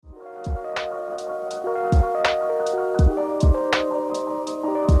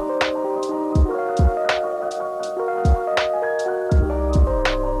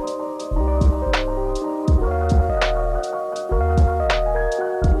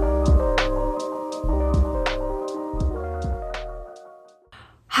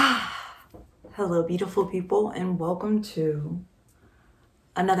Hello, beautiful people, and welcome to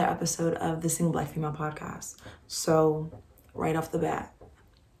another episode of the Single Black Female Podcast. So, right off the bat,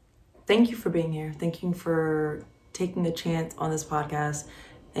 thank you for being here. Thank you for taking a chance on this podcast.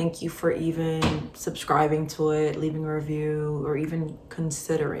 Thank you for even subscribing to it, leaving a review, or even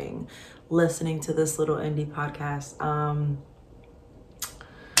considering listening to this little indie podcast.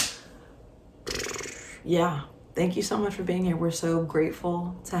 Yeah, thank you so much for being here. We're so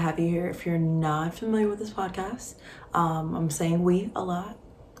grateful to have you here. If you're not familiar with this podcast, I'm saying we a lot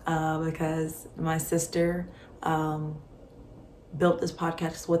because my sister built this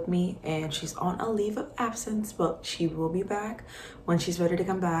podcast with me, and she's on a leave of absence, but she will be back when she's ready to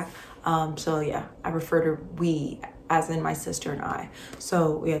come back. So yeah, I refer to we as in my sister and I.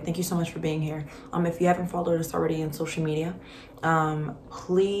 So yeah, thank you so much for being here. If you haven't followed us already in social media,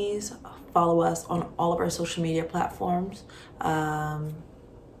 please follow us on all of our social media platforms.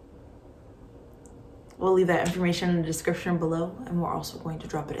 We'll leave that information in the description below, and we're also going to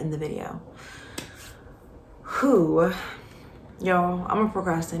drop it in the video. Y'all, I'm a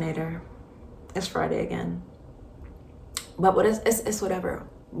procrastinator. It's Friday again. But it's whatever.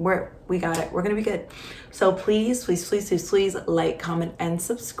 We got it. We're gonna be good. So please like, comment, and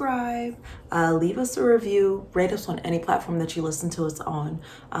subscribe. Leave us a review. Rate us on any platform that you listen to us on.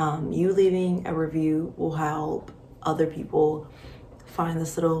 You leaving a review will help other people find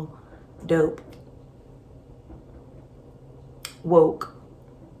this little dope, woke.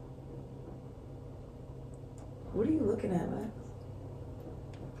 What are you looking at, Max?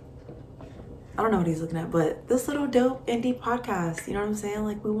 I don't know what he's looking at, but this little dope indie podcast, you know what I'm saying?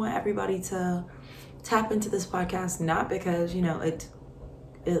 Like, we want everybody to tap into this podcast, not because, it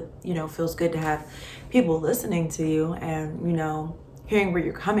feels good to have people listening to you and, hearing where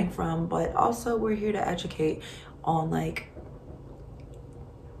you're coming from, but also we're here to educate on, like,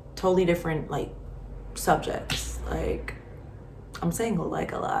 totally different, like, subjects. Like, I'm saying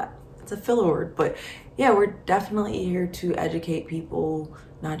like a lot. It's a filler word, but yeah, we're definitely here to educate people,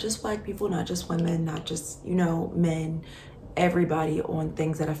 not just Black people, not just women, not just, men, everybody, on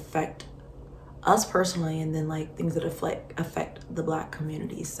things that affect us personally, and then like things that affect the Black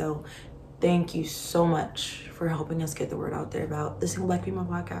community. So thank you so much for helping us get the word out there about the Single Black Female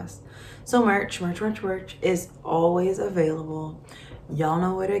Podcast. So merch is always available. Y'all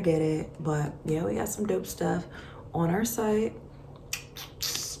know where to get it, but yeah, we got some dope stuff on our site.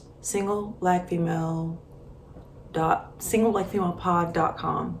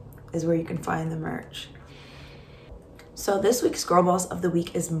 singleblackfemalepod.com is where you can find the merch. So this week's Girl Boss of the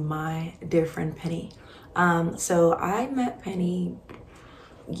Week is my dear friend Penny. So I met Penny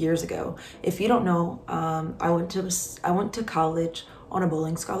years ago. If you don't know, I went to college on a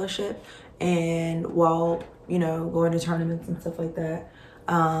bowling scholarship, and while going to tournaments and stuff like that,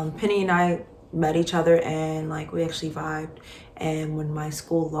 Penny and I met each other, and like we actually vibed. And when my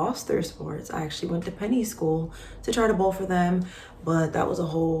school lost their sports, I actually went to Penny's school to try to bowl for them, but that was a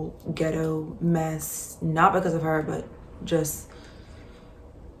whole ghetto mess, not because of her, but just,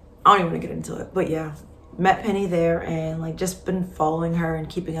 I don't even want to get into it. But yeah, met Penny there, and like just been following her and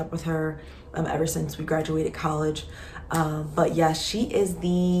keeping up with her ever since we graduated college. But yeah, she is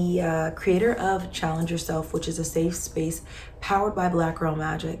the creator of Challenge Yourself, which is a safe space powered by Black Girl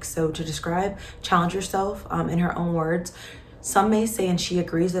Magic. So to describe Challenge Yourself in her own words, some may say, and she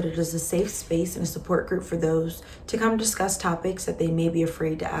agrees, that it is a safe space and a support group for those to come discuss topics that they may be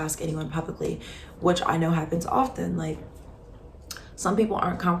afraid to ask anyone publicly, which I know happens often. Like, some people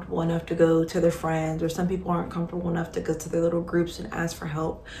aren't comfortable enough to go to their friends, or some people aren't comfortable enough to go to their little groups and ask for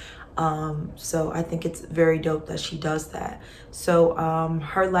help. So I think it's very dope that she does that. So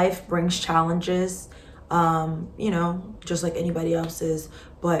her life brings challenges, just like anybody else's,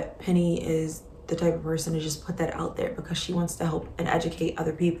 but Penny is the type of person to just put that out there because she wants to help and educate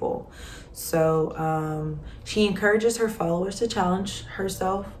other people. So she encourages her followers to challenge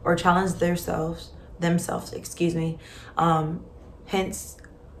herself, or challenge themselves, hence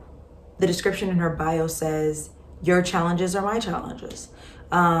the description in her bio says, "Your challenges are my challenges."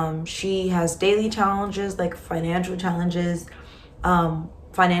 She has daily challenges, like financial challenges,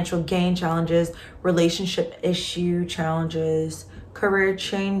 financial gain challenges, relationship issue challenges, career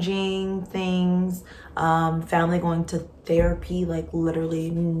changing things, family going to therapy. Like,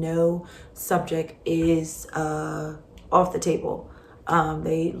 literally no subject is off the table.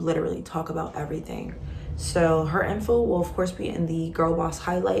 They literally talk about everything. So her info will of course be in the Girl Boss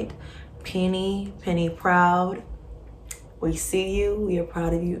highlight. Penny proud. We see you, we are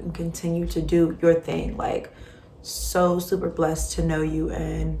proud of you, and continue to do your thing. Like, so super blessed to know you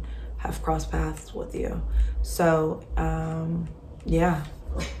and have crossed paths with you. So yeah,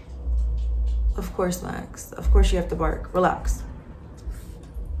 Of course, Max. Of course you have to bark. Relax.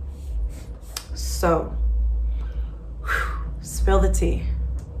 So, spill the tea.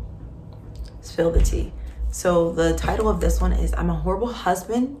 Spill the tea. So the title of this one is I'm a horrible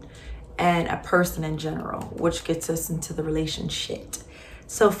husband and a person in general, which gets us into the relationship.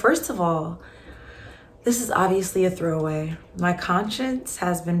 So first of all, this is obviously a throwaway. My conscience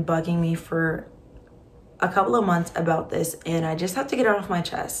has been bugging me for a couple of months about this, and I just have to get it off my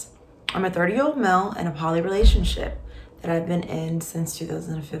chest. I'm a 30-year-old male in a poly relationship that I've been in since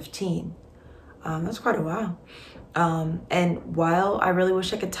 2015. That's quite a while. And while I really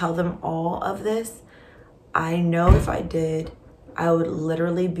wish I could tell them all of this, I know if I did, it would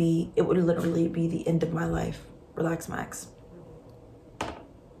literally be the end of my life. Relax, Max.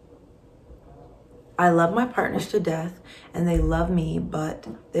 I love my partners to death and they love me, but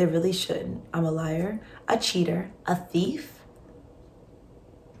they really shouldn't. I'm a liar, a cheater, a thief.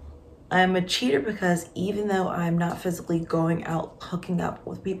 I'm a cheater because even though I'm not physically going out hooking up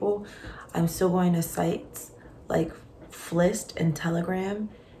with people, I'm still going to sites like Flist and Telegram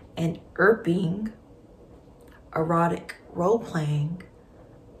and erping, erotic role-playing.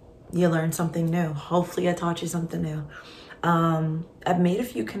 You learn something new. Hopefully I taught you something new. I've made a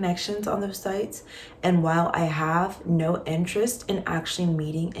few connections on those sites, and while I have no interest in actually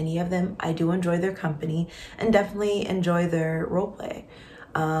meeting any of them, I do enjoy their company and definitely enjoy their roleplay.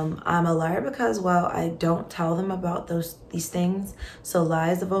 I'm a liar because, well, I don't tell them about these things, so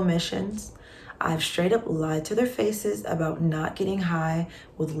lies of omissions. I've straight up lied to their faces about not getting high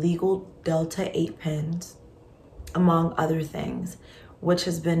with legal Delta 8 pens, among other things, which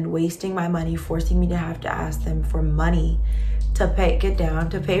has been wasting my money, forcing me to have to ask them for money to pay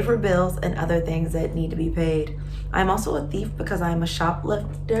for bills and other things that need to be paid. I'm also a thief because I'm a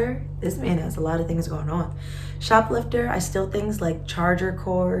shoplifter. This man has a lot of things going on. Shoplifter, I steal things like charger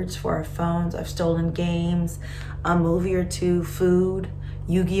cords for our phones. I've stolen games, a movie or two, food,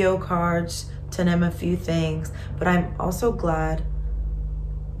 Yu-Gi-Oh cards, to name a few things. But I'm also glad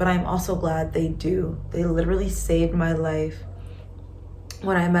they do. They literally saved my life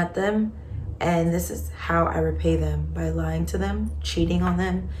when I met them, and this is how I repay them: by lying to them, cheating on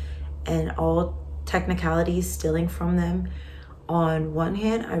them, and all technicalities, stealing from them. On one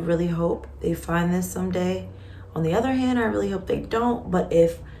hand, I really hope they find this someday. On the other hand, I really hope they don't. But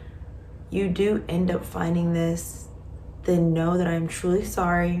if you do end up finding this, then know that I'm truly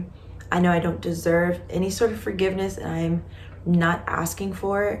sorry. I know I don't deserve any sort of forgiveness, and I'm not asking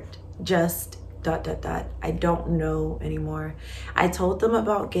for it. Just ... I don't know anymore. I told them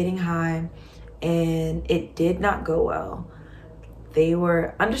about getting high and it did not go well. They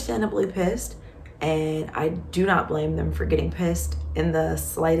were understandably pissed, and I do not blame them for getting pissed in the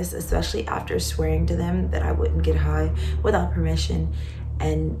slightest, especially after swearing to them that I wouldn't get high without permission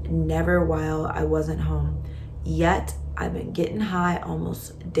and never while I wasn't home. Yet I've been getting high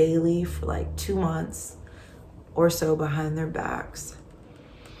almost daily for like 2 months or so behind their backs.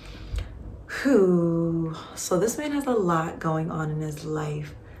 Whew. So this man has a lot going on in his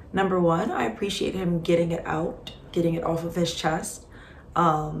life. Number one, I appreciate him getting it out, getting it off of his chest,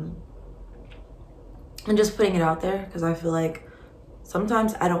 and just putting it out there, because I feel like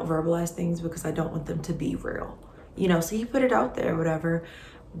sometimes I don't verbalize things because I don't want them to be real, so he put it out there, whatever.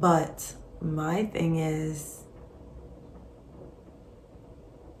 But my thing is,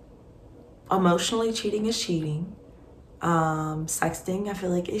 emotionally cheating is cheating. Sexting, I feel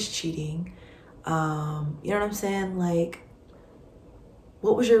like, is cheating. You know what I'm saying? Like,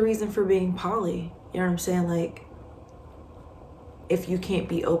 what was your reason for being poly? You know what I'm saying? Like, if you can't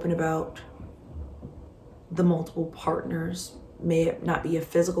be open about the multiple partners, may it not be a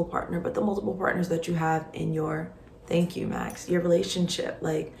physical partner, but the multiple partners that you have in your, thank you, Max, your relationship.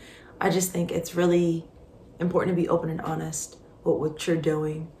 Like, I just think it's really important to be open and honest with what you're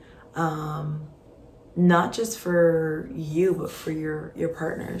doing. Not just for you, but for your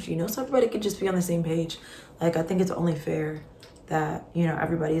partners, so everybody could just be on the same page. Like, I think it's only fair that,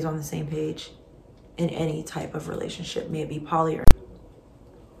 everybody's on the same page in any type of relationship, may it be poly or...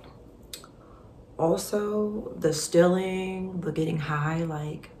 Also, the stealing, the getting high,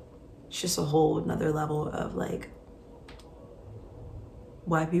 like, it's just a whole another level of, like,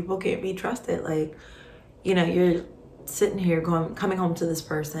 why people can't be trusted. Like, you're sitting here coming home to this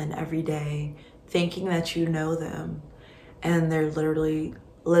person every day, thinking that you know them, and they're literally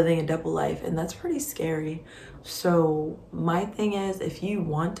living a double life, and that's pretty scary. So my thing is, if you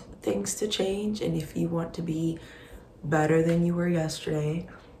want things to change and if you want to be better than you were yesterday,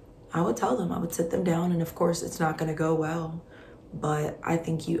 I would tell them, I would sit them down, and of course it's not going to go well, but I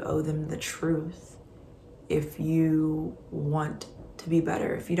think you owe them the truth if you want to be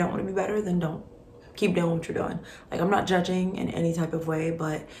better. If you don't want to be better, then don't. Keep doing what you're doing. Like, I'm not judging in any type of way,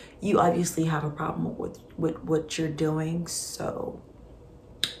 but you obviously have a problem with what you're doing. So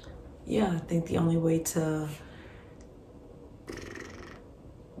yeah, I think the only way to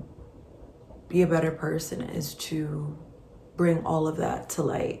be a better person is to bring all of that to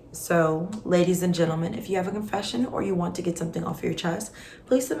light. So, ladies and gentlemen, if you have a confession or you want to get something off your chest,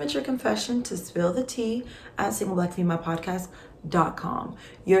 please submit your confession to spill the tea at singleblackfemalepodcast.com.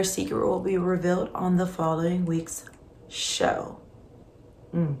 Your secret will be revealed on the following week's show.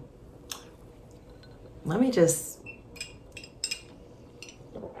 Let me just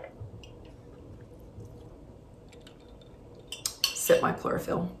sip my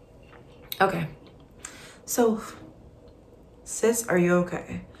chlorophyll. Okay, so sis, are you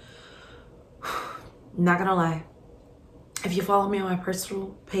okay? Not gonna lie, if you follow me on my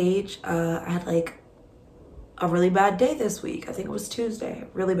personal page, I had like a really bad day this week. I think it was Tuesday,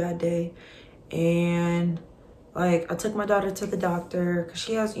 really bad day. And like, I took my daughter to the doctor because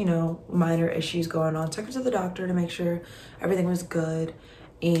she has, minor issues going on. Took her to the doctor to make sure everything was good.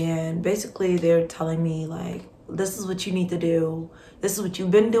 And basically they're telling me like, this is what you need to do. This is what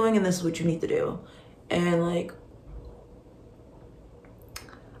you've been doing and this is what you need to do. And like,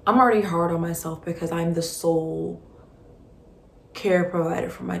 I'm already hard on myself because I'm the sole care provider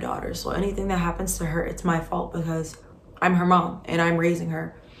for my daughter. So anything that happens to her, it's my fault because I'm her mom and I'm raising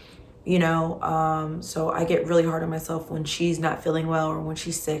her, so I get really hard on myself when she's not feeling well or when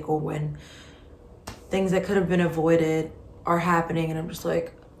she's sick or when things that could have been avoided are happening. And I'm just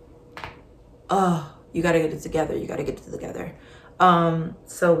like, oh, you got to get it together. You got to get it together.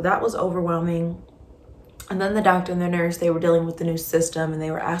 So that was overwhelming. And then the doctor and the nurse, they were dealing with the new system and they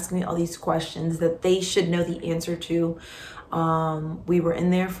were asking me all these questions that they should know the answer to. We were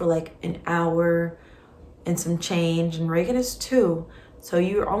in there for like an hour and some change, and Reagan is 2. So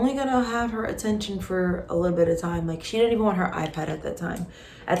you're only gonna have her attention for a little bit of time. Like, she didn't even want her iPad at that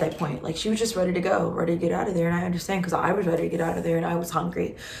point. Like, she was just ready to go, ready to get out of there. And I understand because I was ready to get out of there and I was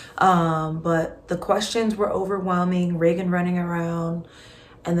hungry. But the questions were overwhelming, Reagan running around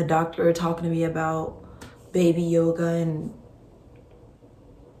and the doctor talking to me about baby yoga, and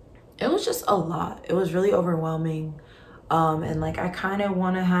it was just a lot. It was really overwhelming. And like, I kind of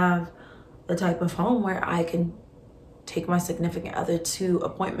want to have the type of home where I can take my significant other to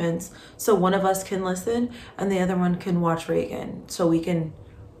appointments so one of us can listen and the other one can watch Reagan, so we can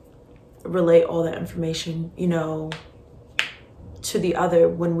relay all that information, to the other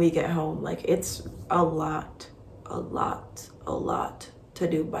when we get home. Like, it's a lot to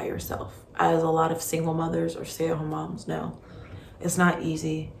do by yourself, as a lot of single mothers or stay-at-home moms know. It's not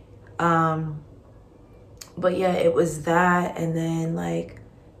easy. But yeah, it was that. And then like,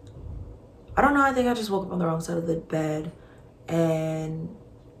 I don't know, I think I just woke up on the wrong side of the bed. And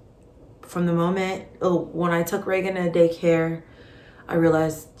from the moment, when I took Reagan to daycare, I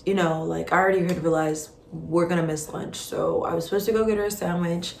realized, like, I already had realized we're gonna miss lunch. So I was supposed to go get her a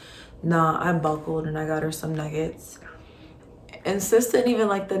sandwich. Nah, I buckled and I got her some nuggets. And sis didn't even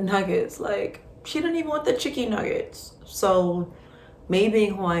like the nuggets. Like, she didn't even want the chicken nuggets. So me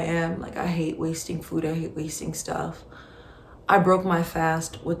being who I am, like, I hate wasting food. I hate wasting stuff. I broke my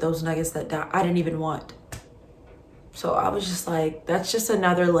fast with those nuggets that I didn't even want. So I was just like, that's just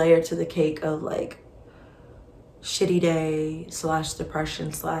another layer to the cake of like shitty day /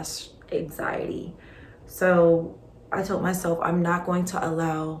 depression / anxiety. So I told myself I'm not going to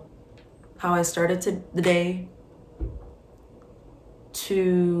allow how I started the day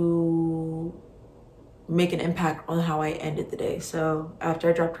to make an impact on how I ended the day. So after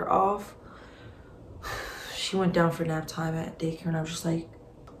I dropped her off, she went down for nap time at daycare, and I was just like,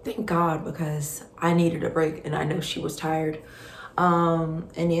 thank God, because I needed a break and I know she was tired.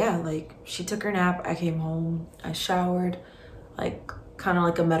 And yeah, like, she took her nap. I came home, I showered, like kind of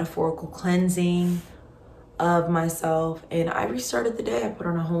like a metaphorical cleansing of myself, and I restarted the day. I put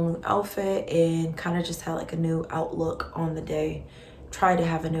on a whole new outfit and kind of just had like a new outlook on the day. Try to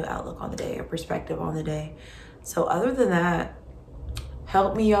have a new outlook on the day, a perspective on the day. So other than that,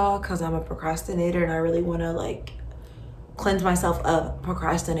 help me, y'all, because I'm a procrastinator and I really want to like cleanse myself of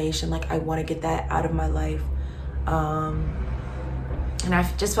procrastination. Like, I want to get that out of my life. And I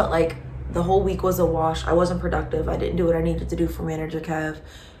just felt like the whole week was a wash. I wasn't productive. I didn't do what I needed to do for Manager Kev,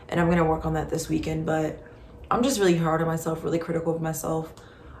 and I'm gonna work on that this weekend. But I'm just really hard on myself, really critical of myself.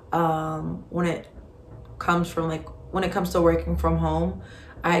 When it comes to working from home,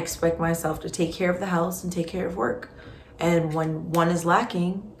 I expect myself to take care of the house and take care of work. And when one is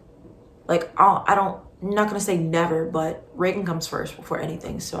lacking, like, I'm not gonna say never, but Reagan comes first before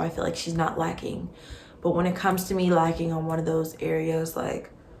anything. So I feel like she's not lacking. But when it comes to me lacking on one of those areas, like,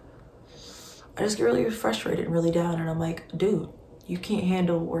 I just get really frustrated and really down. And I'm like, dude, you can't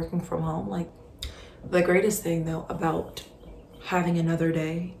handle working from home. Like, the greatest thing though about having another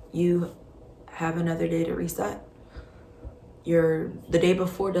day, you have another day to reset. The day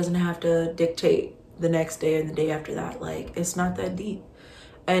before doesn't have to dictate the next day and the day after that. Like, it's not that deep.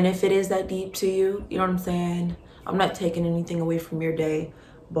 And if it is that deep to you, you know what I'm saying? I'm not taking anything away from your day,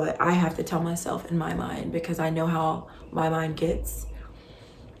 but I have to tell myself in my mind, because I know how my mind gets.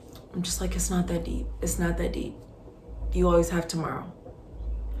 I'm just like, it's not that deep. It's not that deep. You always have tomorrow.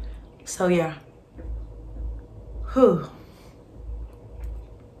 So yeah. Whew.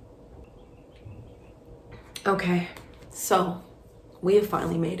 Okay, so we have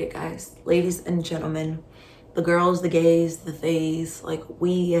finally made it, guys. Ladies and gentlemen, the girls, the gays, the theys, like,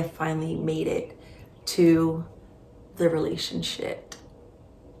 we have finally made it to the relationship.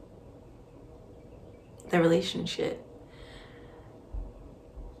 The relationship.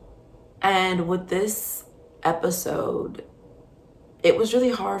 And with this episode, it was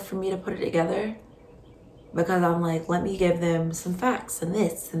really hard for me to put it together, because I'm like, let me give them some facts and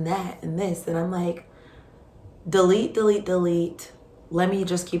this and that and this. And I'm like, delete. Let me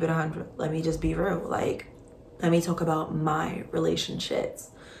just keep it 100. Let me just be real. Like, let me talk about my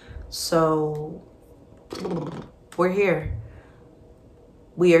relationships. So we're here.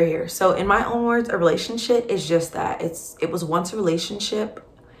 We are here. So in my own words, a relationship is just that. It was once a relationship,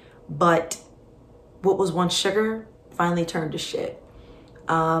 but what was once sugar finally turned to shit.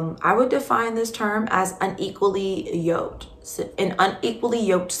 I would define this term as an unequally yoked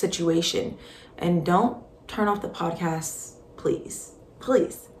situation. And don't turn off the podcast, please.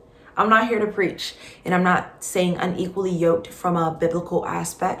 Please. I'm not here to preach, and I'm not saying unequally yoked from a biblical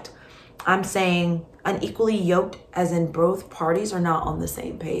aspect. I'm saying unequally yoked as in both parties are not on the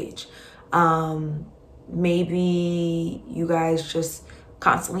same page. Maybe you guys just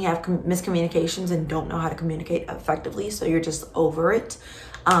constantly have miscommunications and don't know how to communicate effectively, so you're just over it.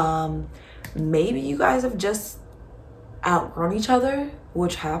 Maybe you guys have just outgrown each other,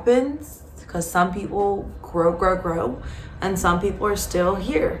 which happens, because some people grow, and some people are still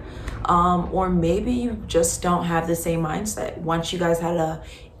here. Or maybe you just don't have the same mindset. Once you guys had a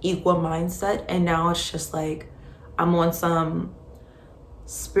equal mindset, and now it's just like, I'm on some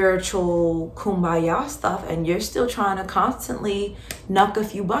spiritual kumbaya stuff, and you're still trying to constantly nuck a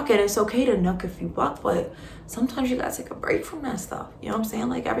few buck. And it's okay to nuck a few buck, but sometimes you gotta take a break from that stuff. You know what I'm saying?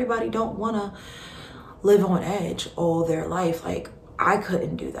 Like, everybody don't wanna live on edge all their life. Like, I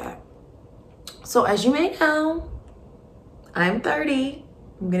couldn't do that. So as you may know, I'm 30.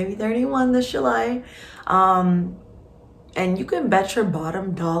 I'm gonna be 31 this July. And you can bet your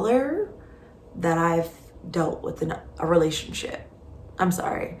bottom dollar that I've dealt with a relationship. I'm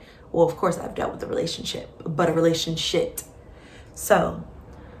sorry. Well, of course I've dealt with a relationship, but a relationship. So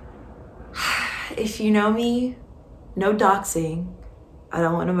if you know me, no doxing. I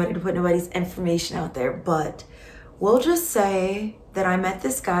don't want nobody to put nobody's information out there, but we'll just say that I met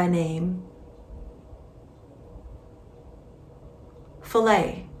this guy named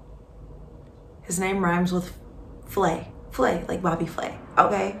Filet. His name rhymes with Flay, like Bobby Flay,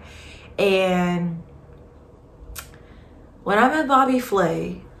 okay? And when I met Bobby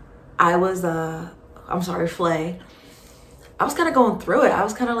Flay, Flay, I was kind of going through it. I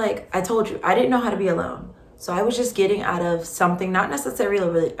was kind of like, I told you, I didn't know how to be alone. So I was just getting out of something, not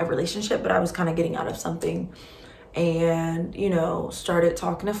necessarily a relationship, but I was kind of getting out of something, and, started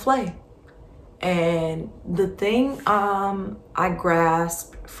talking to Flay. And the thing I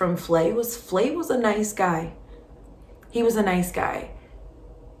grasped from Flay was a nice guy. He was a nice guy.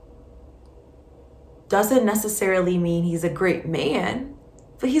 Doesn't necessarily mean he's a great man,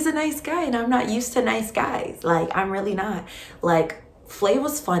 but he's a nice guy, and I'm not used to nice guys. Like, I'm really not. Like, Flay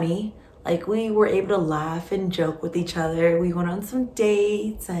was funny. Like, we were able to laugh and joke with each other. We went on some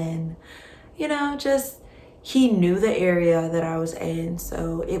dates, and, just, he knew the area that I was in.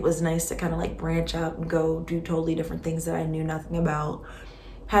 So it was nice to kind of like branch out and go do totally different things that I knew nothing about.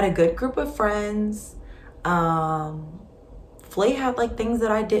 Had a good group of friends. Flay had like things that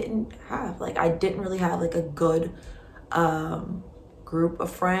I didn't have. Like, I didn't really have like a good group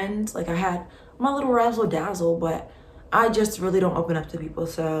of friends. Like, I had my little razzle dazzle, but I just really don't open up to people.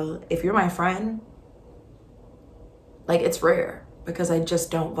 So if you're my friend, like, it's rare, because I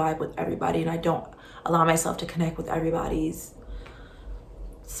just don't vibe with everybody, and I don't allow myself to connect with everybody's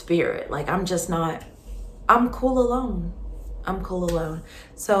spirit. Like, I'm cool alone.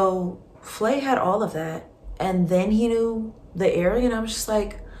 So Flay had all of that, and then he knew the area, and I was just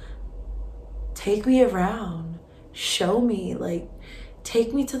like, take me around, show me, like,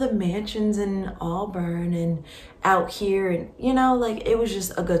 take me to the mansions in Auburn and out here, and you know, like it was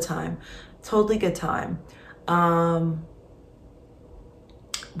just a good time, totally good time.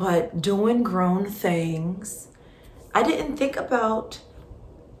 But doing grown things, I didn't think about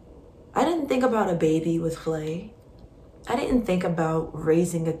a baby with Flay. I didn't think about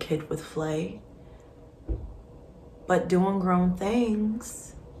raising a kid with Flay. But doing grown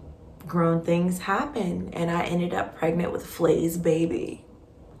things happen, and I ended up pregnant with Flay's baby.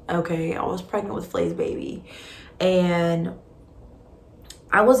 Okay, I was pregnant with Flay's baby, and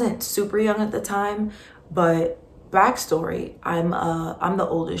I wasn't super young at the time, but backstory, I'm the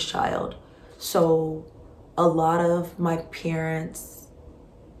oldest child. So a lot of my parents'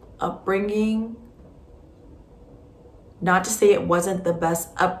 upbringing, not to say it wasn't the best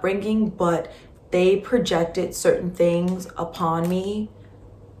upbringing, but they projected certain things upon me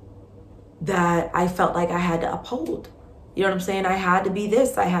that I felt like I had to uphold. You know what I'm saying? I had to be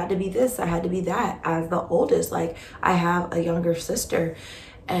this, I had to be this, I had to be that as the oldest. Like, I have a younger sister,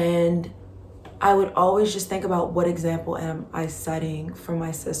 and I would always just think about, what example am I setting for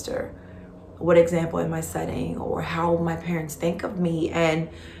my sister? What example am I setting, or how my parents think of me? And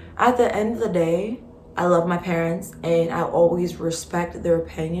at the end of the day, I love my parents and I always respect their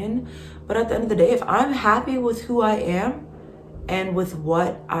opinion. But at the end of the day, if I'm happy with who I am and with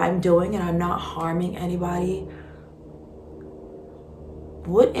what I'm doing, and I'm not harming anybody,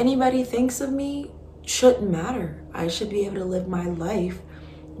 what anybody thinks of me shouldn't matter. I should be able to live my life,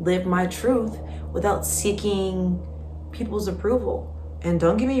 live my truth, without seeking people's approval. And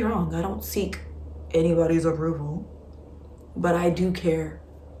don't get me wrong, I don't seek anybody's approval, but I do care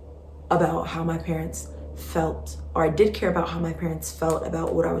about how my parents felt, or I did care about how my parents felt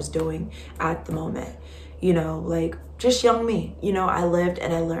about what I was doing at the moment. You know, like, just young me, you know, I lived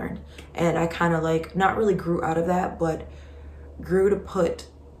and I learned, and I kind of like not really grew out of that, but grew to put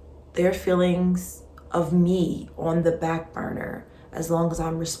their feelings of me on the back burner, as long as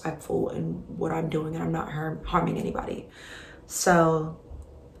I'm respectful in what I'm doing and I'm not harming anybody. So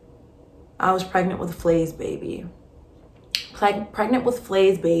I was pregnant with Flay's baby.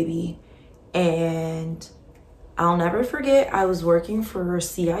 And I'll never forget, I was working for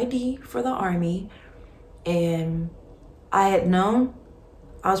CID for the Army, and I had known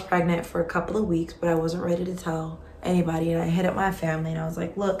I was pregnant for a couple of weeks, but I wasn't ready to tell anybody. And I hit up my family and I was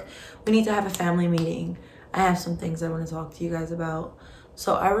like, look, we need to have a family meeting. I have some things I want to talk to you guys about.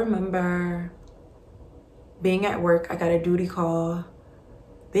 So I remember being at work. I got a duty call,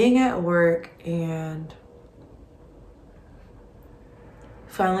 being at work, and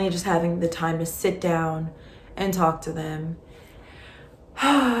finally just having the time to sit down and talk to them.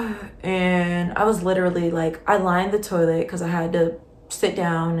 And I was literally like, I lined the toilet because I had to sit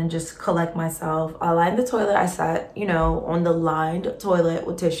down and just collect myself. I lined the toilet. I sat, you know, on the lined toilet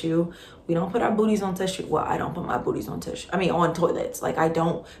with tissue. We don't put our booties on tissue. Well, I don't put my booties on tissue. I mean, on toilets. Like, I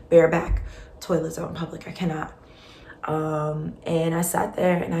don't bareback toilets out in public. I cannot. And I sat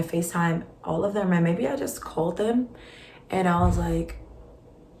there and I FaceTime all of them, and maybe I just called them, and I was like,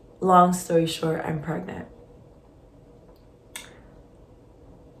 long story short, I'm pregnant.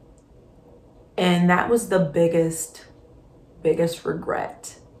 And that was the biggest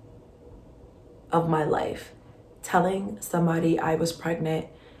regret of my life. Telling somebody I was pregnant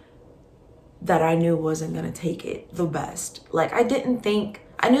that I knew wasn't gonna take it the best. Like, I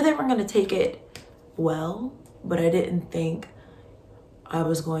knew they weren't gonna take it well, but I didn't think I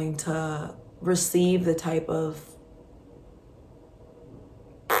was going to receive the type of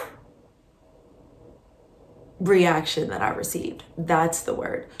reaction that I received. That's the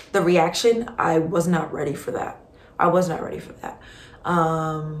word. The reaction, I was not ready for that.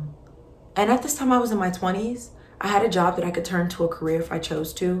 And at this time I was in my 20s. I had a job that I could turn to a career if I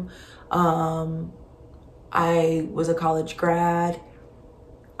chose to. I was a college grad.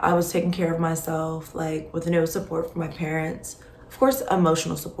 I was taking care of myself, like, with no support from my parents. Of course,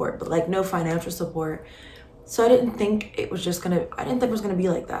 emotional support, but like no financial support. So I didn't think it was gonna be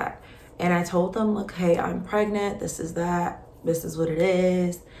like that. And I told them, look, hey, I'm pregnant. This is that. This is what it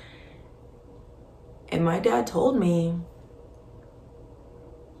is. And my dad told me,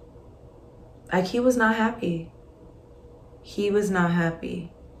 like, he was not happy.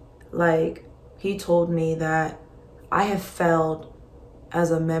 Like, he told me that I have failed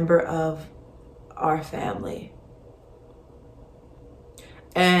as a member of our family.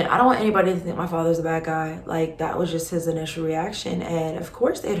 And I don't want anybody to think my father's a bad guy. Like, that was just his initial reaction. And of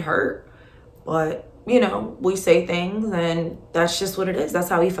course it hurt. But, you know, we say things and that's just what it is. That's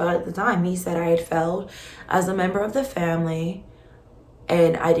how he felt at the time. He said I had failed as a member of the family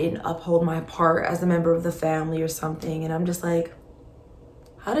and I didn't uphold my part as a member of the family or something. And I'm just like,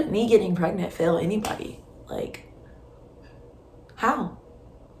 How did me getting pregnant fail anybody? Like, how?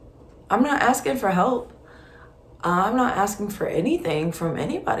 I'm not asking for help. I'm not asking for anything from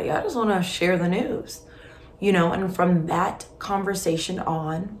anybody. I just want to share the news, you know? And from that conversation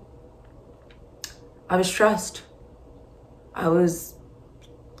on, I was stressed. I was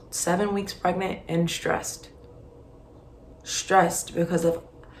 7 weeks pregnant and stressed. Stressed because of,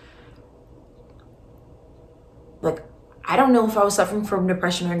 like, I don't know if I was suffering from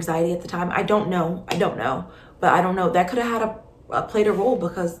depression or anxiety at the time. I don't know. But I don't know. That could have had played a role,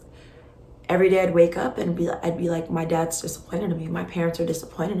 because every day I'd wake up and I'd be like, my dad's disappointed in me. My parents are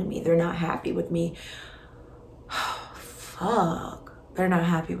disappointed in me. They're not happy with me. Fuck. They're not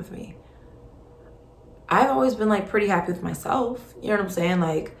happy with me. I've always been like pretty happy with myself. You know what I'm saying?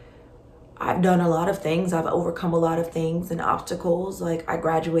 Like, I've done a lot of things. I've overcome a lot of things and obstacles. Like, I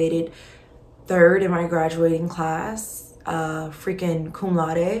graduated third in my graduating class, freaking cum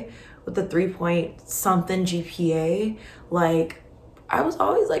laude with a 3 point something GPA. Like, I was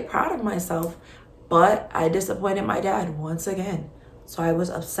always like proud of myself, but I disappointed my dad once again. So I was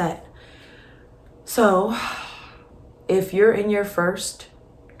upset. So if you're in your first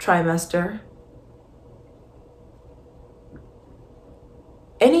trimester,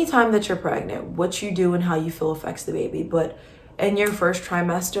 anytime that you're pregnant, what you do and how you feel affects the baby. But in your first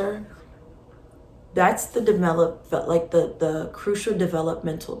trimester, that's the the crucial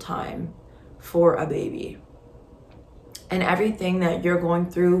developmental time for a baby. And everything that you're going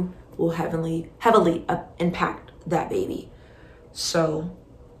through will heavily impact that baby. So,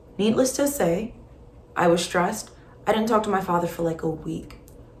 needless to say, I was stressed. I didn't talk to my father for like a week.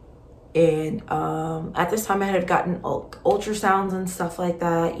 And at this time I had gotten ultrasounds and stuff like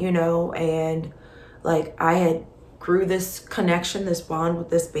that, you know, and like I had grew this connection, this bond with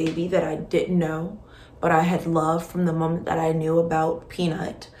this baby that I didn't know, but I had loved from the moment that I knew about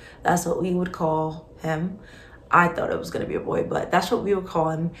Peanut. That's what we would call him. I thought it was going to be a boy, but that's what we would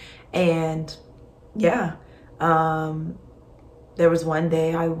call him. And yeah, there was one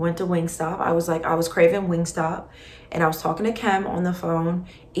day I went to Wingstop. I was craving Wingstop, and I was talking to Kim on the phone,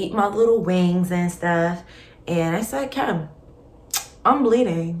 eat my little wings and stuff. And I said, Kim, I'm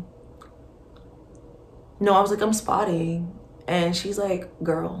bleeding. No, I was like, I'm spotting. And she's like,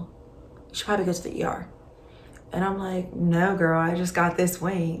 girl, you should probably go to the ER. And I'm like, no, girl, I just got these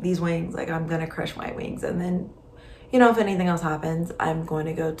wings. Like, I'm going to crush my wings. And then, you know, if anything else happens, I'm going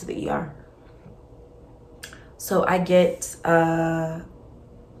to go to the ER. So I go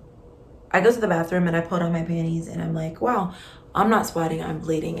to the bathroom and I put on my panties and I'm like, wow, I'm not spotting, I'm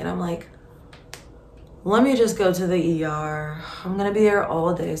bleeding. And I'm like, let me just go to the ER. I'm gonna be there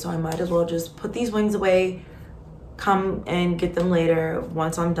all day, so I might as well just put these wings away, come and get them later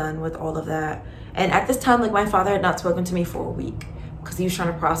once I'm done with all of that. And at this time, like, my father had not spoken to me for a week because he was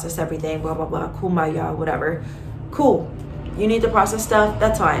trying to process everything, blah, blah, blah, kumbaya, whatever. Cool, you need to process stuff,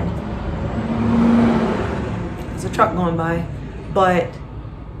 that's fine. There's a truck going by, but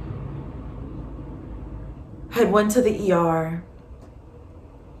I went to the ER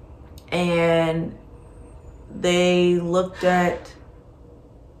and they looked at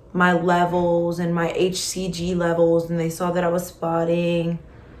my levels and my HCG levels, and they saw that I was spotting,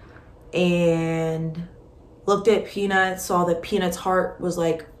 and looked at Peanut, saw that Peanut's heart was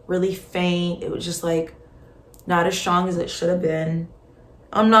like really faint. It was just like not as strong as it should have been.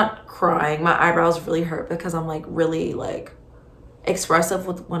 I'm not crying. My eyebrows really hurt because I'm like really like expressive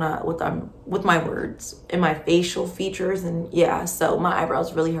with my words and my facial features, and yeah, so my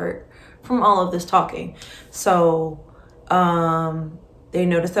eyebrows really hurt from all of this talking. So they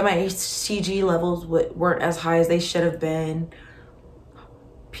noticed that my HCG levels weren't as high as they should have been.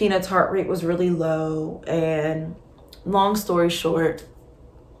 Peanut's heart rate was really low, and long story short,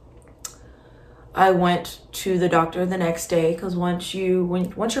 I went to the doctor the next day because once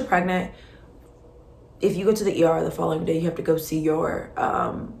you're pregnant, if you go to the ER the following day, you have to go see your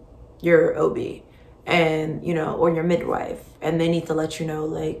OB, and you know, or your midwife, and they need to let you know,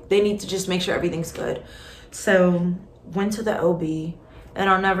 like, they need to just make sure everything's good. So went to the OB, and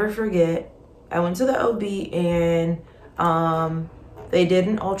I'll never forget, I went to the OB and they did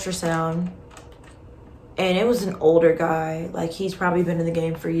an ultrasound, and it was an older guy. Like, he's probably been in the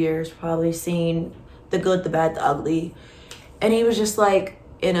game for years, probably seen the good, the bad, the ugly. And he was just like,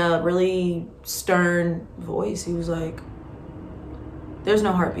 in a really stern voice, he was like, there's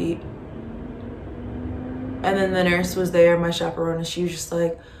no heartbeat. And then the nurse was there, my chaperone, and she was just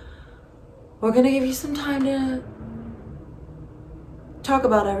like, we're gonna give you some time to talk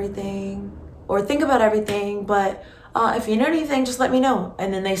about everything or think about everything, but if you know anything, just let me know.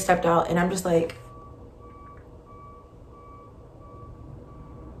 And then they stepped out, and I'm just like,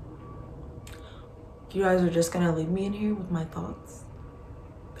 You guys are just gonna leave me in here with my thoughts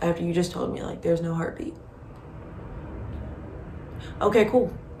after you just told me like there's no heartbeat. Okay,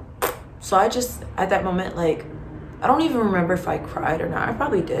 cool. So I just, at that moment, like, I don't even remember if I cried or not. I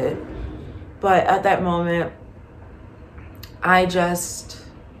probably did. But at that moment, I just,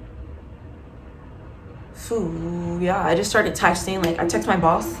 I just started texting. Like, I texted my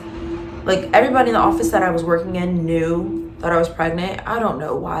boss. Like, everybody in the office that I was working in knew that I was pregnant. I don't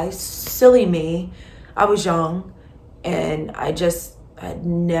know why. Silly me. I was young, and I had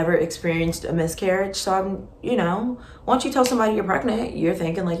never experienced a miscarriage. So I'm, once you tell somebody you're pregnant, you're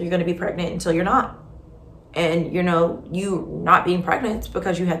thinking like you're going to be pregnant until you're not. And, you not being pregnant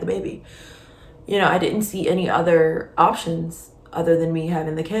because you had the baby. I didn't see any other options other than me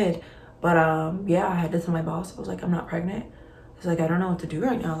having the kid. But I had to tell my boss. I was like, I'm not pregnant. I was like, I don't know what to do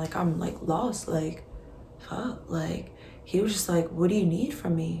right now. Like, I'm like lost. Like, fuck. Like, he was just like, what do you need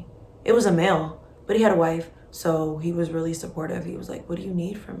from me? It was a male, but he had a wife. So he was really supportive. He was like, what do you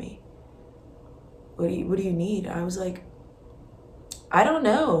need from me? What do you need? I was like, I don't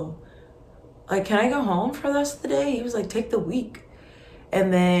know. Like, can I go home for the rest of the day? He was like, take the week.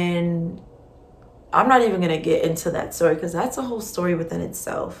 And then I'm not even going to get into that story because that's a whole story within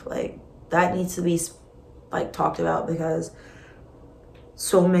itself. Like, that needs to be like talked about because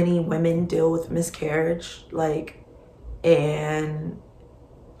so many women deal with miscarriage, like, and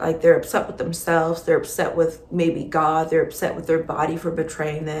like they're upset with themselves, they're upset with maybe God, they're upset with their body for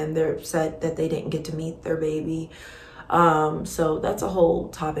betraying them, they're upset that they didn't get to meet their baby. So that's a whole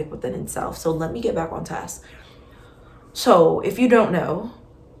topic within itself. So let me get back on task. So if you don't know,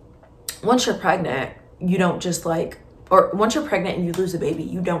 once you're pregnant, you don't just once you're pregnant and you lose a baby,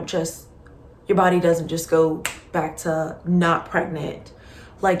 your body doesn't just go back to not pregnant.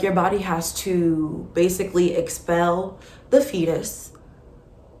 Like, your body has to basically expel the fetus.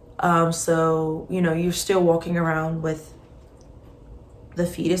 So, you're still walking around with the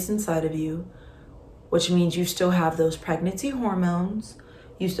fetus inside of you, which means you still have those pregnancy hormones.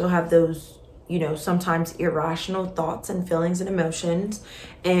 You still have those, sometimes irrational thoughts and feelings and emotions.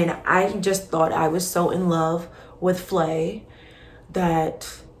 And I just thought I was so in love with Flay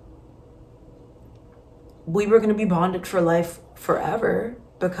that we were going to be bonded for life forever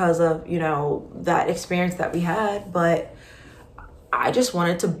because of, that experience that we had. But I just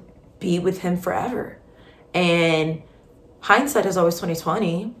wanted to be with him forever. And hindsight is always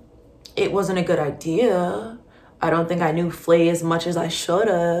 2020. It wasn't a good idea. I don't think I knew Flay as much as I should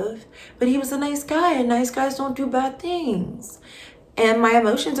have. But he was a nice guy, and nice guys don't do bad things. And my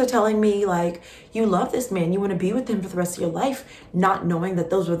emotions are telling me, like, you love this man. You want to be with him for the rest of your life, not knowing that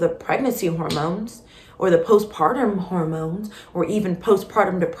those were the pregnancy hormones or the postpartum hormones or even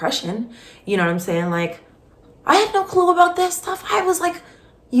postpartum depression. You know what I'm saying? Like, I had no clue about that stuff. I was, like,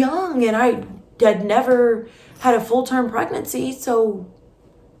 young, and I had never had a full-term pregnancy, so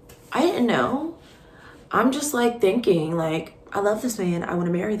I didn't know. I'm just, like, thinking, like, I love this man. I want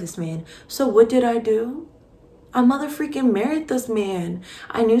to marry this man. So what did I do? I mother-freaking married this man.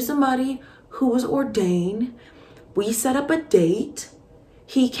 I knew somebody who was ordained. We set up a date.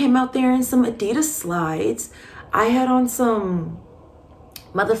 He came out there in some Adidas slides. I had on some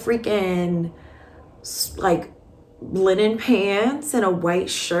mother-freaking, like, linen pants and a white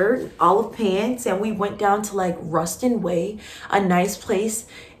shirt, olive pants, and we went down to, like, Ruston Way, a nice place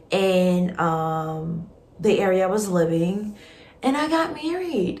in the area I was living, and I got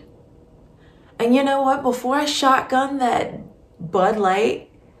married. And you know what? Before I shotgunned that Bud Light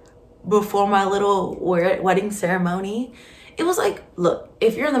before my little wedding ceremony, it was like, look,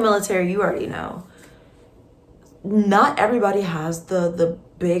 if you're in the military, you already know. Not everybody has the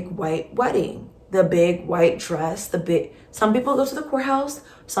big white wedding, the big white dress, some people go to the courthouse,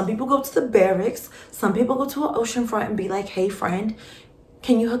 some people go to the barracks, some people go to an oceanfront and be like, hey friend,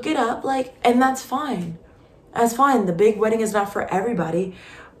 can you hook it up? Like, and that's fine. That's fine. The big wedding is not for everybody,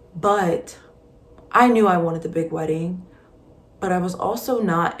 but I knew I wanted the big wedding, but I was also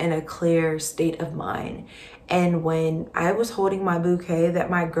not in a clear state of mind. And when I was holding my bouquet that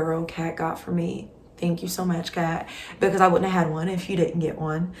my girl Kat got for me, thank you so much, Kat, because I wouldn't have had one if you didn't get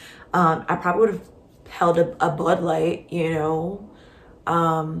one. I probably would have held a Bud Light, in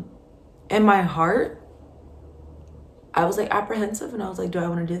my heart, I was like apprehensive, and I was like, do I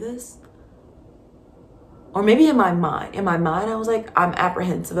want to do this? Or maybe in my mind, I was like, I'm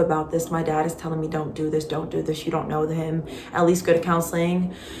apprehensive about this. My dad is telling me, don't do this. You don't know him. At least go to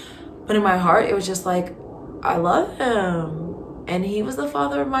counseling. But in my heart, it was just like, I love him. And he was the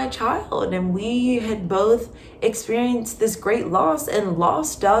father of my child. And we had both experienced this great loss. And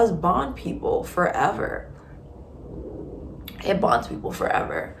loss does bond people forever. It bonds people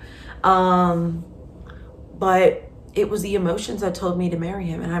forever. But it was the emotions that told me to marry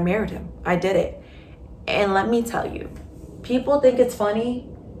him, and I married him. I did it. And let me tell you, people think it's funny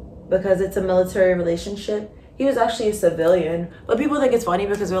because it's a military relationship. He was actually a civilian, but people think it's funny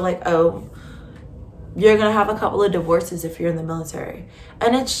because they're like, oh, you're gonna have a couple of divorces if you're in the military.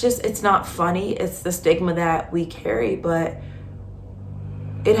 And it's not funny. It's the stigma that we carry, but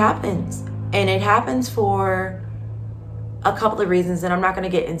it happens. And it happens for a couple of reasons, and I'm not going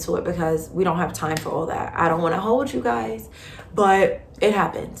to get into it because we don't have time for all that. I don't want to hold you guys, but it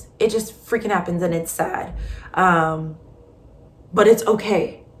happens. It just freaking happens, and it's sad. But it's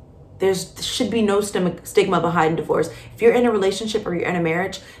okay. There should be no stigma behind divorce. If you're in a relationship or you're in a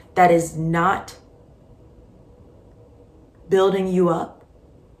marriage that is not building you up,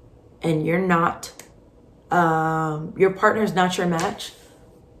 and you're not, your partner's not your match,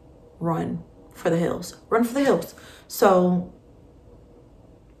 run for the hills. Run for the hills. So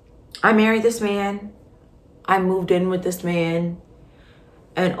I married this man. I moved in with this man.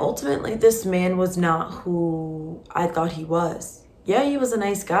 And ultimately, this man was not who I thought he was. Yeah, he was a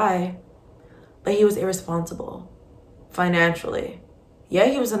nice guy, but he was irresponsible financially. Yeah,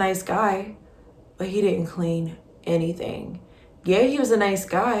 he was a nice guy, but he didn't clean anything. Yeah, he was a nice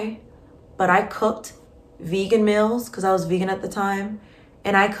guy, but I cooked vegan meals because I was vegan at the time,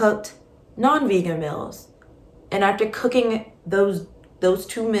 and I cooked non-vegan meals. And after cooking those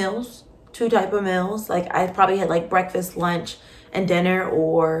two type of meals, like I probably had like breakfast, lunch, and dinner,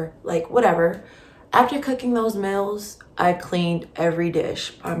 or like whatever. After cooking those meals, I cleaned every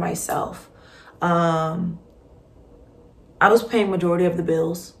dish by myself. I was paying majority of the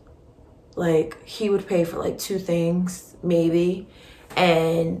bills. Like he would pay for like 2 things maybe,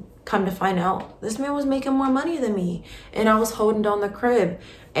 and come to find out, this man was making more money than me, and I was holding down the crib.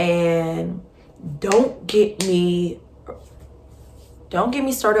 And don't get me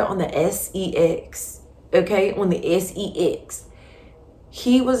started on the sex, okay? On the sex.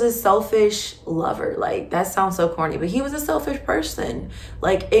 He was a selfish lover. Like, that sounds so corny, but he was a selfish person.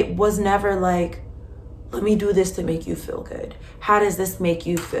 Like, it was never like, let me do this to make you feel good. How does this make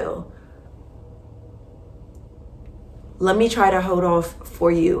you feel? Let me try to hold off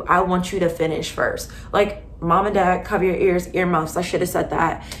for you. I want you to finish first. Like, mom and dad, cover your ears, earmuffs. I should have said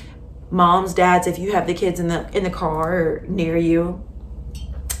that. Moms, dads, if you have the kids in the car or near you,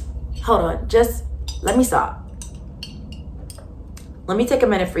 hold on, just let me stop. Let me take a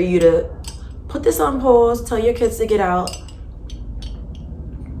minute for you to put this on pause, tell your kids to get out.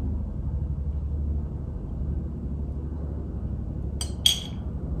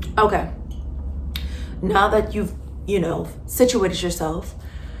 Okay. Now that you've, situated yourself,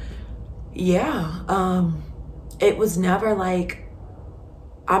 yeah, it was never like,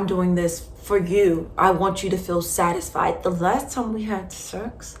 I'm doing this for you. I want you to feel satisfied. The last time we had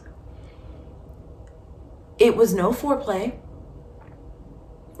sex, it was no foreplay.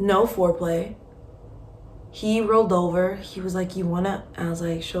 No foreplay. He rolled over. He was like, you wanna? I was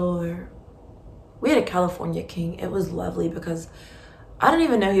like, sure. We had a California king. It was lovely because I didn't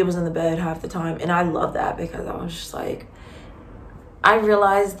even know he was in the bed half the time. And I love that because I was just like, I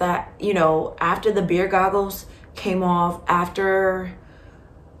realized that, after the beer goggles came off, after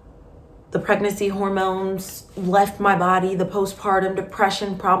the pregnancy hormones left my body, the postpartum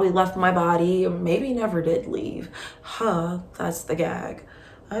depression probably left my body, or maybe never did leave. That's the gag.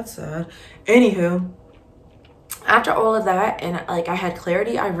 That's sad. Anywho, after all of that, and like I had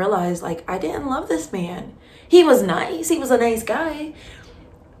clarity, I realized like I didn't love this man. He was nice. He was a nice guy.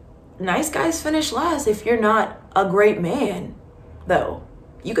 Nice guys finish last if you're not a great man, though.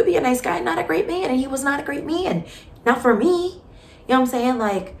 You could be a nice guy, not a great man, and he was not a great man. Not for me. You know what I'm saying?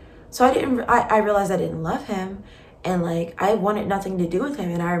 Like, so I realized I didn't love him, and like I wanted nothing to do with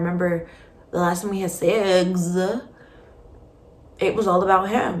him. And I remember the last time we had sex, it was all about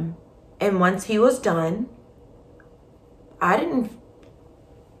him. And once he was done, I didn't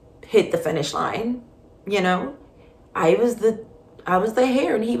hit the finish line, I was the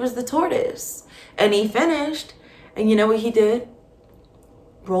hare and he was the tortoise. And he finished, and you know what he did?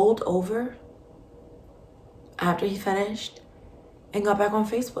 Rolled over after he finished and got back on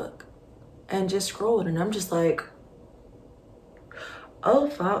Facebook and just scrolled. And I'm just like, oh,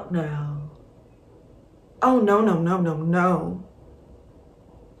 fuck no. Oh, no.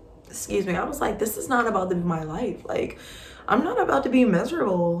 Excuse me. I was like, this is not about to be my life. Like, I'm not about to be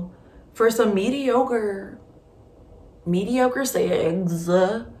miserable for some mediocre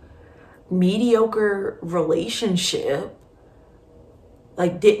sex, mediocre relationship.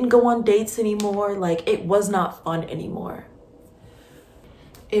 Like, didn't go on dates anymore. Like, it was not fun anymore.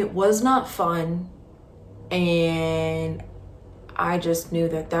 It was not fun. And I just knew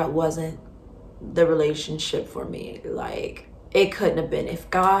that wasn't the relationship for me. Like, it couldn't have been. If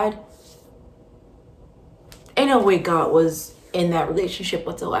God, ain't no way God was in that relationship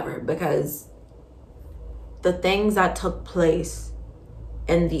whatsoever, because the things that took place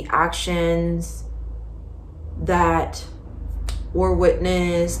and the actions that were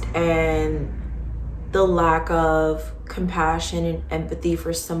witnessed and the lack of compassion and empathy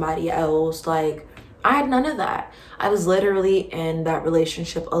for somebody else, like, I had none of that. I was literally in that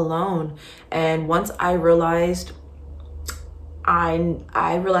relationship alone. And once I realized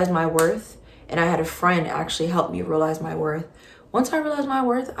I realized my worth, and I had a friend actually help me realize my worth. Once I realized my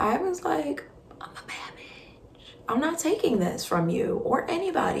worth, I was like, I'm a bad bitch. I'm not taking this from you or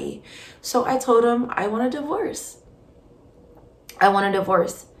anybody. So I told him I want a divorce. I want a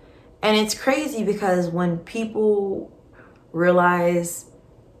divorce. And it's crazy because when people realize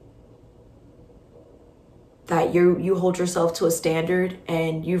that you hold yourself to a standard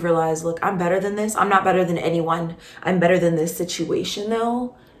and you realize, look, I'm better than this. I'm not better than anyone. I'm better than this situation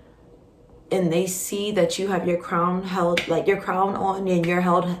though. And they see that you have your crown held, like your crown on, and your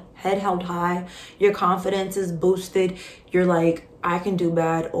head held high. Your confidence is boosted. You're like, I can do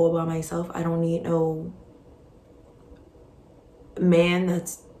bad all by myself. I don't need no man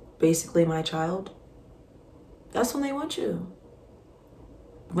that's basically my child. That's when they want you.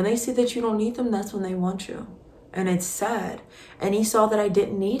 When they see that you don't need them, that's when they want you. And it's sad. And he saw that I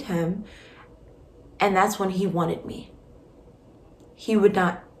didn't need him. And that's when he wanted me. He would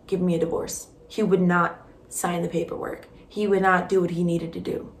not give me a divorce. He would not sign the paperwork. He would not do what he needed to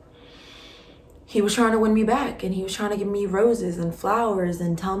do. He was trying to win me back, and he was trying to give me roses and flowers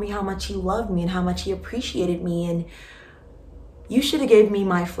and tell me how much he loved me and how much he appreciated me. And you should have gave me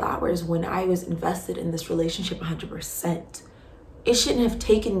my flowers when I was invested in this relationship 100%. It shouldn't have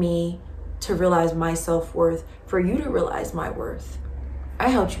taken me to realize my self-worth for you to realize my worth. I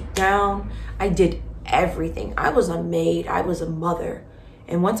held you down. I did everything. I was a maid. I was a mother.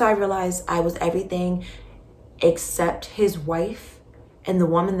 And once I realized I was everything except his wife and the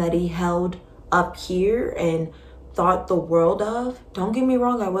woman that he held up here and thought the world of, don't get me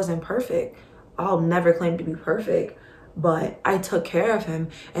wrong, I wasn't perfect. I'll never claim to be perfect, but I took care of him.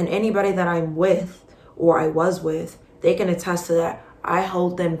 And anybody that I'm with or I was with, they can attest to that. I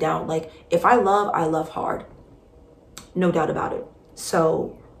hold them down. Like, if I love hard. No doubt about it.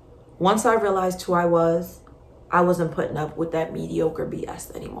 So once I realized who I wasn't putting up with that mediocre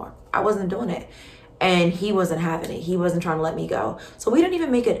BS anymore. I wasn't doing it. And he wasn't having it. He wasn't trying to let me go. So we didn't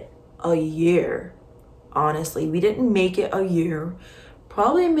even make it a year. Honestly, we didn't make it a year.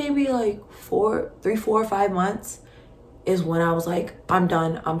 Probably maybe like 4 or 5 months is when I was like, I'm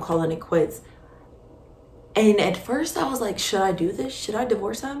done. I'm calling it quits. And at first I was like, should I do this? Should I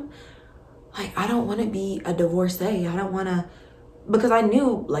divorce him? Like, I don't want to be a divorcee. I don't want to, because I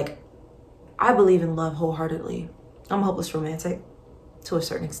knew, like, I believe in love wholeheartedly. I'm a hopeless romantic to a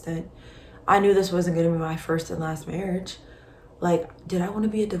certain extent. I knew this wasn't going to be my first and last marriage. Like, did I want to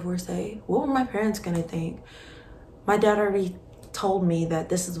be a divorcee? What were my parents going to think? My dad already told me that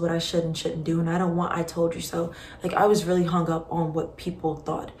this is what I should and shouldn't do. And I don't want, I told you so. Like, I was really hung up on what people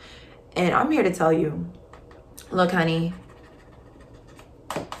thought. And I'm here to tell you, look, honey,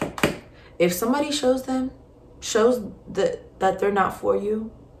 if somebody shows that they're not for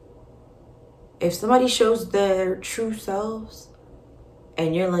you, if somebody shows their true selves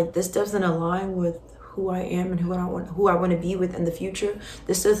and you're like, this doesn't align with who I am and who I want to be with in the future,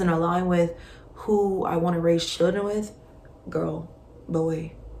 this doesn't align with who I want to raise children with, girl,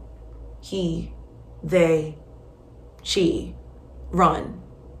 boy, he, they, she, run.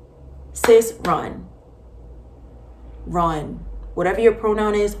 Sis, run. Run. Whatever your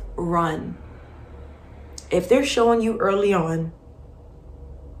pronoun is, run. If they're showing you early on,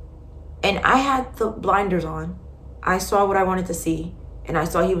 and I had the blinders on, I saw what I wanted to see, and I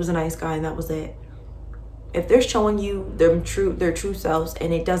saw he was a nice guy, and that was it. If they're showing you their true selves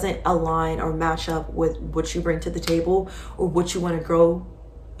and it doesn't align or match up with what you bring to the table or what you want to grow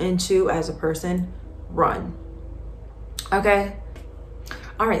into as a person, run. Okay?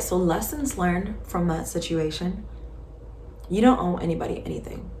 All right, so lessons learned from that situation. You don't owe anybody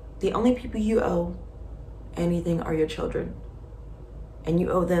anything. The only people you owe anything are your children. And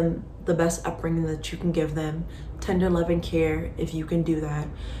you owe them the best upbringing that you can give them, tender love and care if you can do that.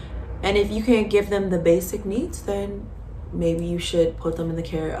 And if you can't give them the basic needs, then maybe you should put them in the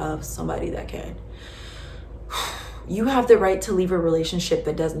care of somebody that can. You have the right to leave a relationship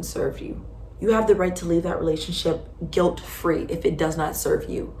that doesn't serve you. You have the right to leave that relationship guilt-free if it does not serve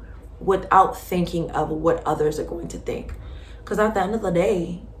you, without thinking of what others are going to think. Because at the end of the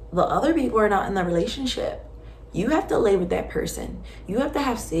day, the other people are not in the relationship. You have to lay with that person. You have to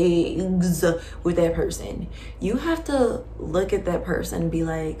have sex with that person. You have to look at that person and be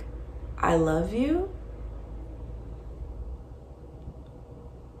like, I love you.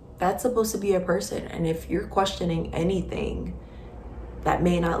 That's supposed to be a person. And if you're questioning anything that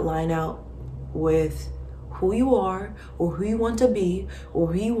may not line out with who you are or who you want to be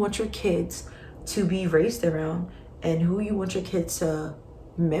or who you want your kids to be raised around and who you want your kids to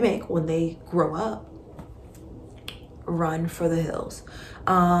mimic when they grow up, run for the hills.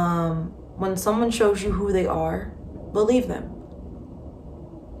 When someone shows you who they are, believe them.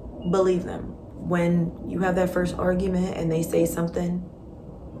 Believe them. When you have that first argument and they say something,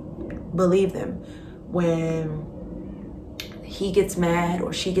 believe them. When he gets mad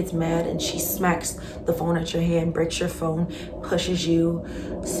or she gets mad and she smacks the phone at your hand, breaks your phone, pushes you,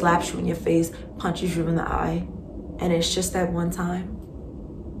 slaps you in your face, punches you in the eye, and it's just that one time,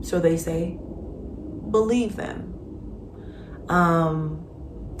 so they say, believe them.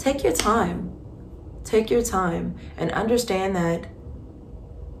 Take your time. Take your time and understand that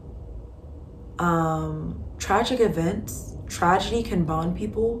tragic events, tragedy can bond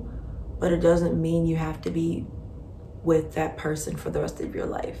people, but it doesn't mean you have to be with that person for the rest of your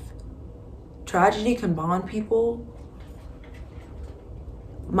life. Tragedy can bond people.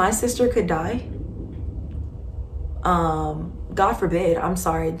 My sister could die. God forbid, I'm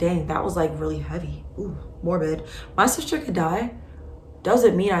sorry, dang, that was like really heavy. Ooh, morbid. My sister could die.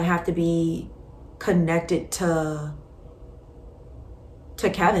 Doesn't mean I have to be connected to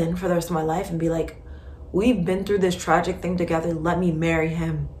Kevin for the rest of my life and be like, we've been through this tragic thing together, let me marry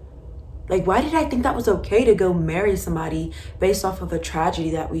him. Like, why did I think that was okay to go marry somebody based off of a tragedy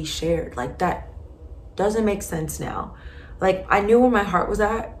that we shared? Like, that doesn't make sense now. Like, I knew where my heart was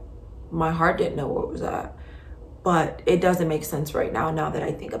at. My heart didn't know where it was at. But it doesn't make sense right now that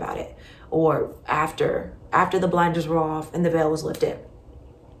I think about it. Or after the blinders were off and the veil was lifted.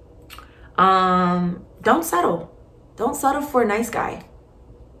 Don't settle. Don't settle for a nice guy.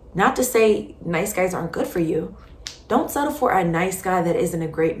 Not to say nice guys aren't good for you. Don't settle for a nice guy that isn't a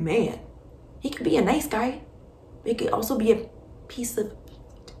great man. He could be a nice guy. He could also be a piece of...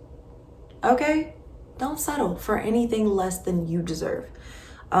 Okay? Don't settle for anything less than you deserve.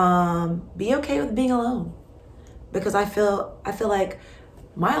 Be okay with being alone. Because I feel like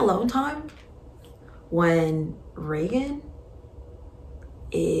my alone time when Reagan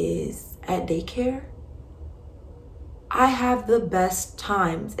is at daycare, I have the best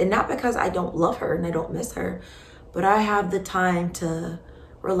times. And not because I don't love her and I don't miss her, but I have the time to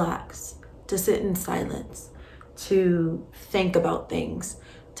relax, to sit in silence, to think about things,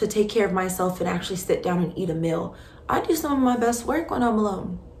 to take care of myself and actually sit down and eat a meal. I do some of my best work when I'm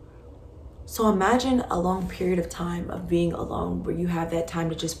alone. So imagine a long period of time of being alone where you have that time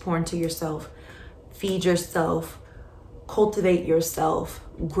to just pour into yourself, feed yourself, cultivate yourself,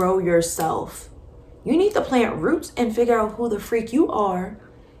 grow yourself. You need to plant roots and figure out who the freak you are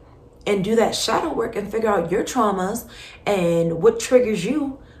and do that shadow work and figure out your traumas and what triggers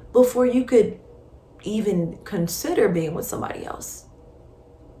you before you could even consider being with somebody else.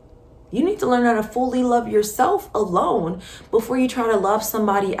 You need to learn how to fully love yourself alone before you try to love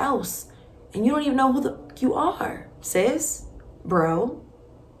somebody else. And you don't even know who you are, sis, bro,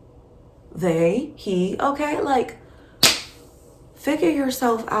 they, he, okay? Like, figure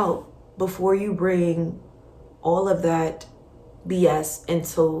yourself out before you bring all of that BS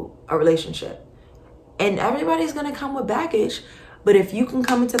into a relationship. And everybody's gonna come with baggage, but if you can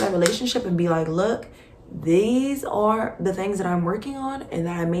come into that relationship and be like, look, these are the things that I'm working on and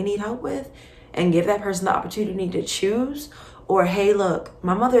that I may need help with, and give that person the opportunity to choose, or hey, look,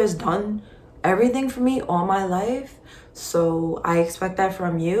 my mother has done everything for me all my life, so I expect that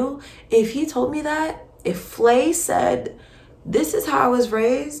from you. If he told me that, if Flay said, this is how I was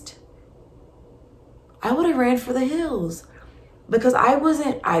raised, I would have ran for the hills. Because I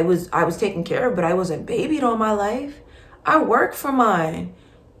was taken care of, but I wasn't babied all my life. I worked for mine.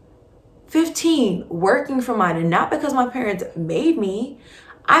 15, working for mine, and not because my parents made me.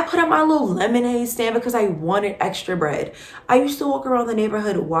 I put up my little lemonade stand because I wanted extra bread. I used to walk around the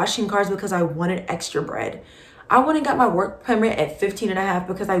neighborhood washing cars because I wanted extra bread. I went and got my work permit at 15 and a half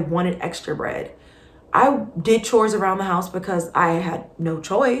because I wanted extra bread. I did chores around the house because I had no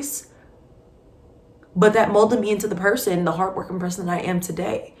choice. But that molded me into the person, the hardworking person that I am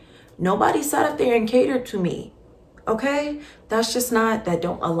today. Nobody sat up there and catered to me. Okay? That's just not, that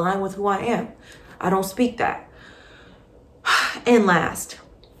don't align with who I am. I don't speak that. And last,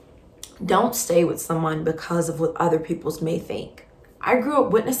 don't stay with someone because of what other people may think. I grew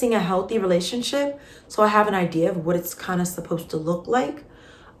up witnessing a healthy relationship, so I have an idea of what it's kind of supposed to look like,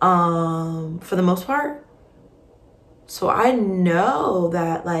 for the most part. So I know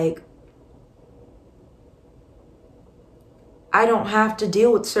that, like, I don't have to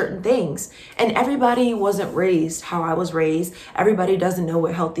deal with certain things. And everybody wasn't raised how I was raised. Everybody doesn't know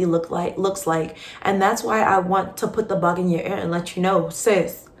what healthy looks like. And that's why I want to put the bug in your ear and let you know,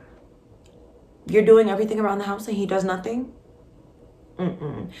 sis, you're doing everything around the house and he does nothing.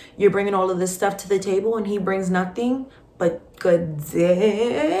 You're bringing all of this stuff to the table and he brings nothing but good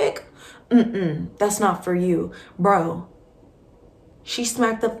dick. That's not for you. Bro, she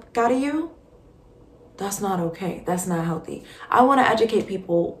smacked the fuck out of you? That's not okay. That's not healthy. I want to educate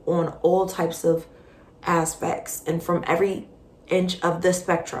people on all types of aspects and from every inch of the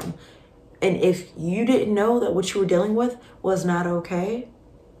spectrum. And if you didn't know that what you were dealing with was not okay,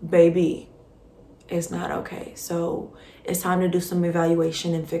 baby, it's not okay. So it's time to do some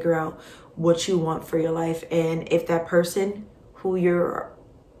evaluation and figure out what you want for your life. And if that person who you're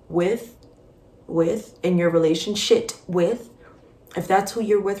with in your relationship with, if that's who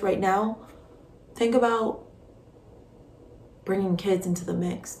you're with right now, think about bringing kids into the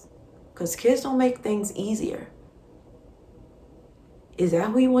mix, because kids don't make things easier. Is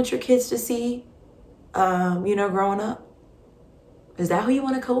that who you want your kids to see, growing up? Is that who you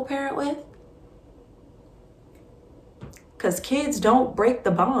want to co-parent with? Because kids don't break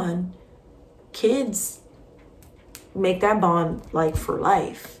the bond. Kids make that bond like for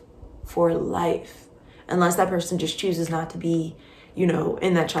life. Unless that person just chooses not to be,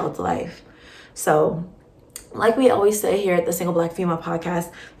 in that child's life. So, like we always say here at the Single Black Female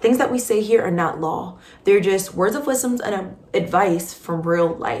Podcast, things that we say here are not law. They're just words of wisdom and advice from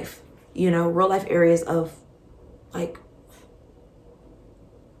real life. Real life areas of, like,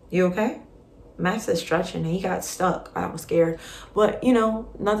 you okay? Max is stretching and he got stuck. I was scared. But,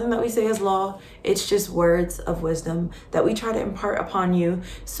 nothing that we say is law. It's just words of wisdom that we try to impart upon you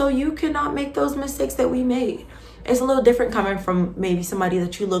so you cannot make those mistakes that we made. It's a little different coming from maybe somebody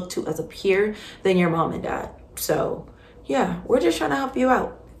that you look to as a peer than your mom and dad. So, yeah, we're just trying to help you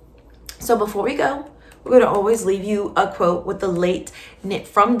out. So before we go, we're going to always leave you a quote with from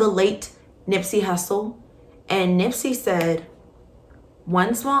the late Nipsey Hussle. And Nipsey said,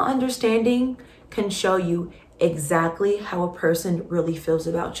 "One small understanding can show you exactly how a person really feels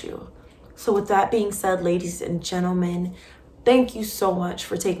about you." So with that being said, ladies and gentlemen, thank you so much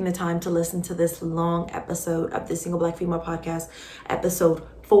for taking the time to listen to this long episode of the Single Black Female Podcast, episode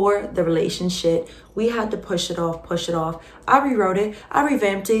 4, the Relationship. We had to push it off. I rewrote it, I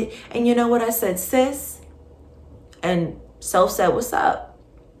revamped it, and you know what I said, sis? And Self said, "What's up?"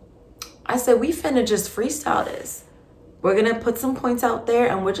 I said, we finna just freestyle this. We're going to put some points out there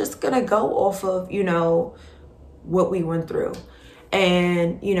and we're just going to go off of, what we went through.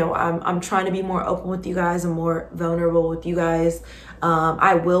 And, I'm trying to be more open with you guys and more vulnerable with you guys.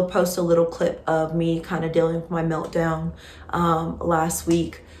 I will post a little clip of me kind of dealing with my meltdown last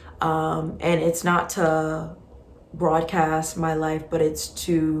week. And it's not to broadcast my life, but it's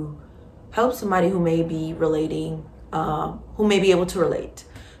to help somebody who may be relating, who may be able to relate.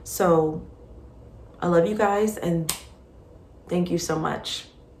 So I love you guys and thank you so much.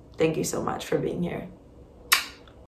 Thank you so much for being here.